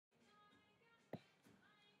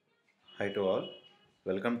Hi to all,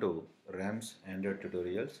 welcome to RAM's Android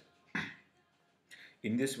tutorials.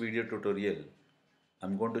 In this video tutorial,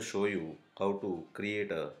 I'm going to show you how to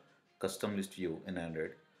create a custom list view in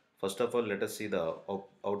Android. First of all, let us see the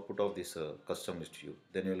output of this custom list view.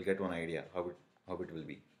 Then you will get one idea how it will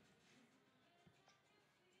be.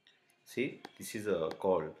 See, this is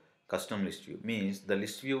called custom list view. Means the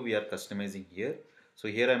list view we are customizing here. So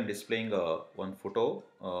here I am displaying one photo,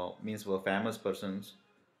 means a famous person's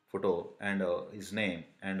photo and his name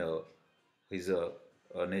and his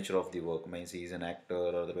nature of the work. Means he is an actor,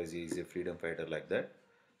 otherwise he is a freedom fighter, like that.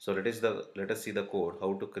 So let us see the code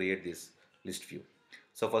how to create this list view.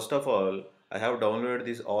 So first of all, I have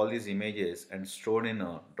downloaded all these images and stored in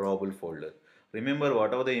a drawable folder. Remember,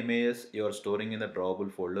 whatever the images you are storing in the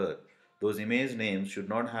drawable folder, those image names should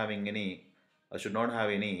not have any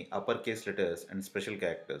uppercase letters and special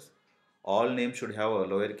characters. All names should have a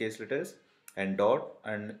lowercase letters and dot,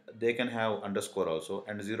 and they can have underscore also,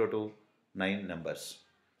 and 0 to 9 numbers.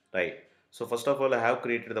 Right. So first of all, I have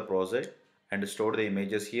created the project and stored the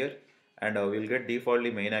images here, and we'll get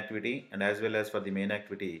defaultly main activity, and as well as for the main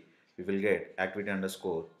activity we will get activity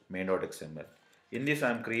underscore main.xml. In this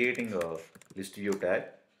I am creating a list view tag,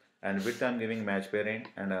 and width I am giving match parent,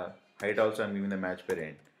 and height also I am giving the match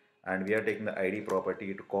parent, and we are taking the id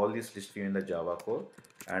property to call this list view in the Java code,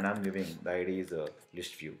 and I am giving the id is a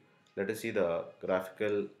list view. Let us see the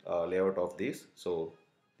graphical layout of this. So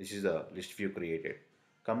this is the list view created.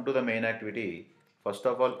 Come to the main activity. First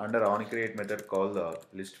of all, under onCreate method, call the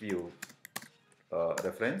list view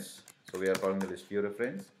reference. So we are calling the list view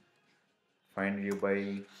reference. Find view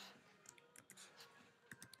by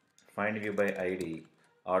id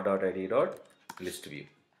r.id dot list view.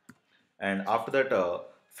 And after that,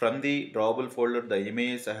 from the drawable folder, the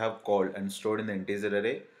images I have called and stored in the integer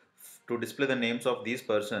array. To display the names of these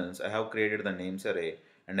persons, I have created the names array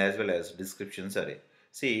and as well as descriptions array.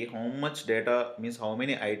 See how much data, means how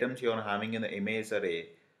many items you are having in the image array.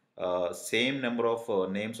 Same number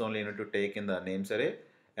of names only you need to take in the names array,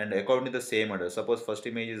 and according to the same order. Suppose first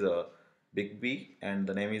image is a big B and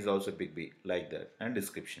the name is also big B, like that, and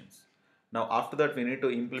descriptions. Now after that we need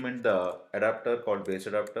to implement the adapter called base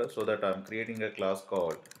adapter, so that I am creating a class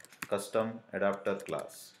called custom adapter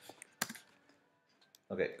class.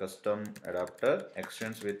 Okay, custom adapter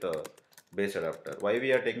extends with base adapter. Why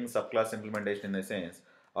we are taking subclass implementation? In the sense,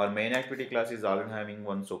 our main activity class is already having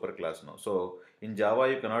one superclass now. So in Java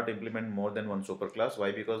you cannot implement more than one superclass.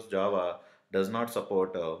 Why? Because Java does not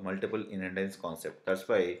support multiple inheritance concept. That's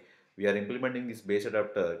why we are implementing this base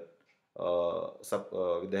adapter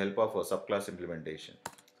with the help of a subclass implementation.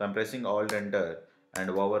 So I'm pressing Alt Enter and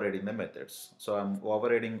overriding the methods. So I'm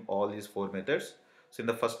overriding all these four methods. So in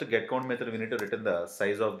the first get count method, we need to return the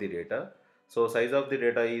size of the data. So size of the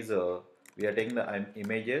data is we are taking the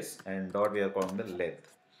images and dot we are calling the length.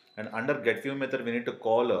 And under get view method, we need to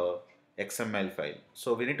call a XML file.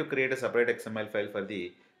 So we need to create a separate XML file for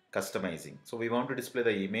the customizing. So we want to display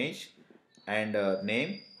the image and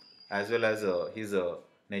name as well as his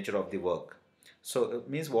nature of the work. So it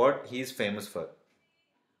means what he is famous for.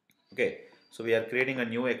 Okay, so we are creating a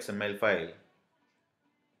new XML file,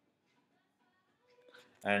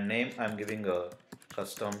 and name I'm giving a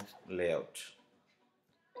custom layout.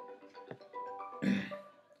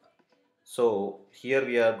 So here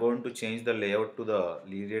we are going to change the layout to the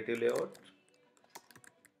relative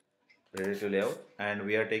layout, and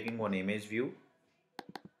we are taking one image view.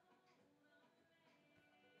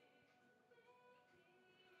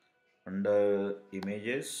 Under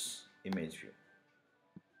images, image view,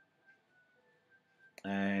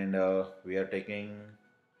 and we are taking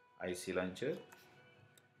IC launcher,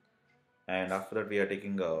 and after that we are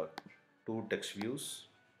taking two text views.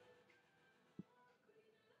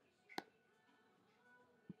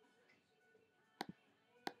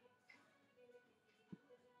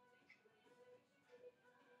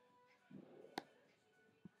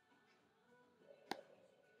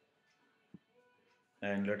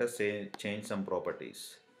 And let us say change some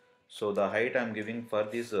properties. So the height I'm giving for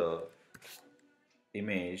this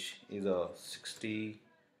image is a 60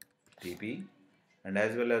 dp, and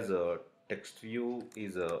as well as a text view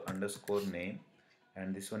is a underscore name,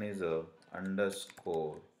 and this one is a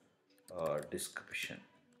underscore description,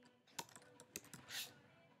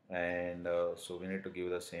 and so we need to give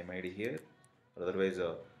the same ID here, otherwise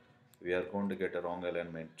we are going to get a wrong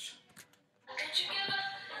alignment.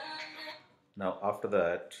 Now after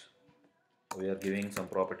that we are giving some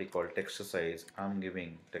property called text size. I'm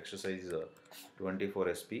giving text size is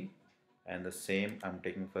 24 sp, and the same I'm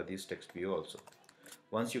taking for this text view also.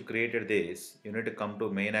 Once you created this, you need to come to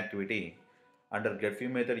main activity under getView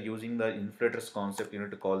method using the inflators concept, you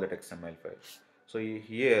need to call that XML file. So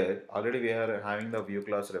here already we are having the view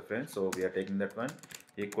class reference, so we are taking that one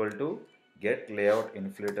equal to get layout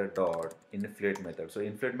inflator dot inflate method. So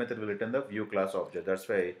inflate method will return the view class object. That's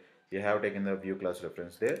why we have taken the view class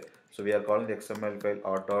reference there. So we are calling the XML file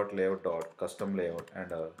or dot layout dot custom layout,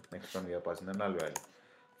 and next one we are passing the null value.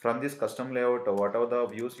 From this custom layout, whatever the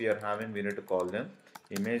views we are having, we need to call them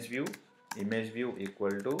image view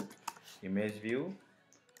equal to image view,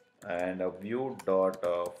 and a view dot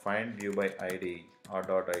find view by id or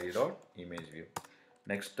dot id dot image view.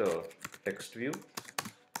 Next text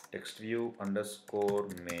view underscore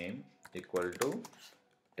name equal to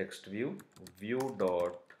text view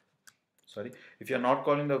dot, sorry, if you are not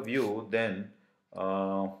calling the view, then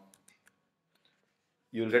uh,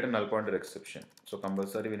 you will get a null pointer exception. So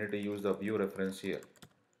compulsory we need to use the view reference here.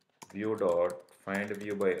 View dot find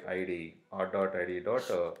view by id or dot id dot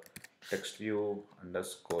text view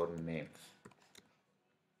underscore name.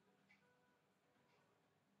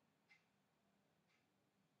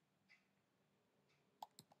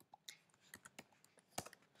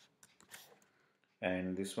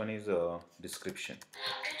 And this one is a description.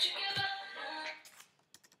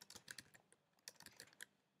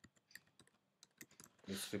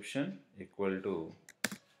 Description equal to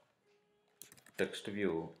text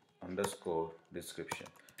view underscore description.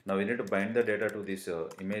 Now we need to bind the data to this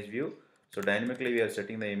image view. So dynamically we are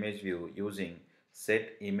setting the image view using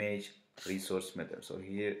set image resource method. So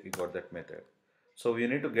here we got that method. So we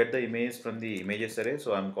need to get the image from the images array.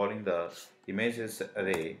 So I'm calling the images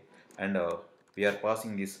array, and we are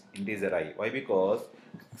passing this integer I. Why? Because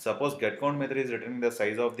suppose getCount method is returning the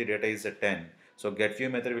size of the data is 10. So getView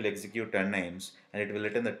method will execute 10 names and it will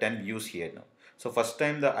return the 10 views here now. So first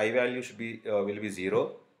time the I value should be will be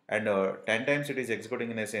 0, and 10 times it is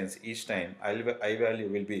executing, in a sense each time I value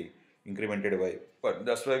will be incremented by 1.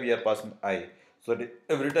 That's why we are passing I. So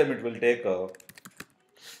every time it will take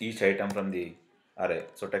each item from the array.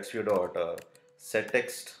 So text view dot set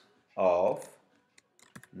text of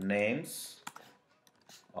names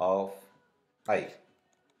of I,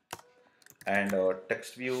 and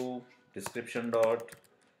text view description dot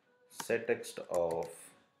set text of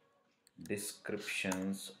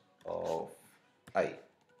descriptions of I,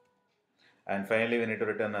 and finally we need to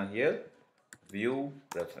return here view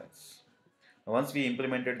reference. Now, once we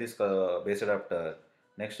implemented this base adapter,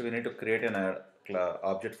 next we need to create an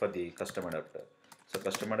object for the custom adapter. So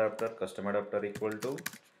custom adapter equal to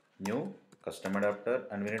new custom adapter,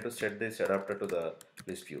 and we need to set this adapter to the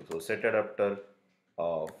list view. So set adapter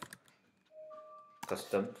of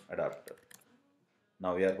custom adapter.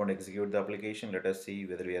 Now we are going to execute the application. Let us see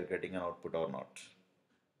whether we are getting an output or not.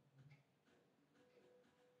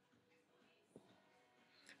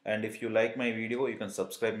 And if you like my video, you can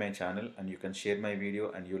subscribe my channel, and you can share my video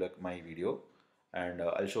and you like my video. And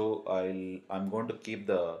I'm going to keep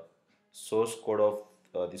the source code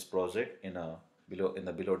of this project in a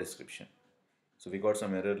below description. So we got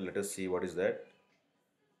some error. Let us see what is that.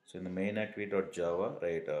 So in the main activity.java,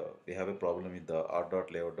 right, we have a problem with the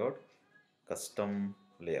art.layout custom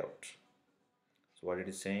layout. So what it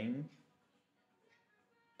is saying,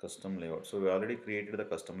 custom layout. So we already created the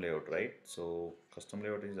custom layout, right? So custom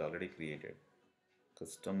layout is already created.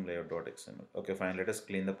 Custom layout.xml. Okay, fine. Let us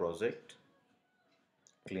clean the project.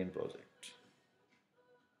 Clean project.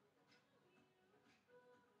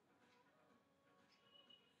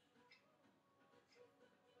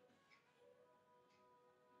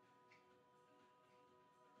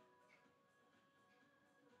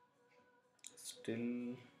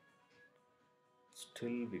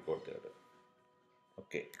 Still we got the error.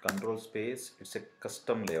 Okay, control space. It's a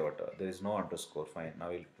custom layout. There is no underscore. Fine. Now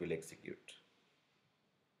we'll execute.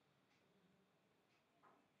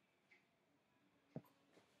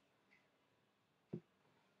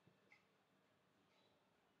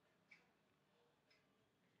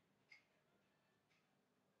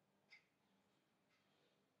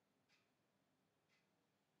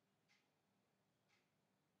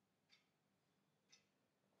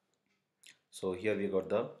 So here we got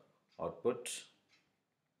the output.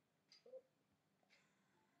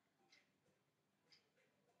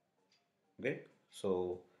 Okay,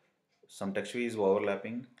 so some text is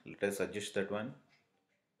overlapping. Let us adjust that one.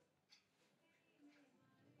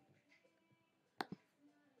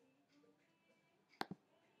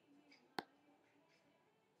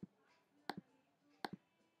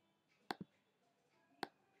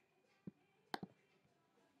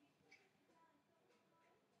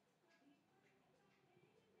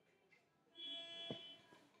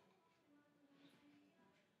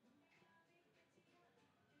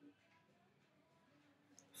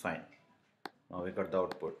 Fine. Now we got the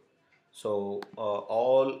output. So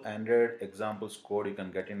all Android examples code you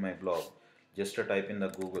can get in my blog. Just to type in the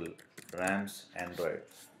Google RAMs Android,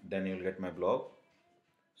 then you'll get my blog.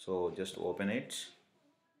 So just open it.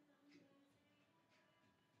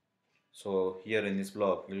 So here in this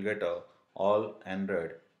blog, you'll get all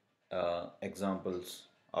Android examples,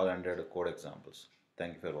 all Android code examples.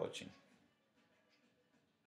 Thank you for watching.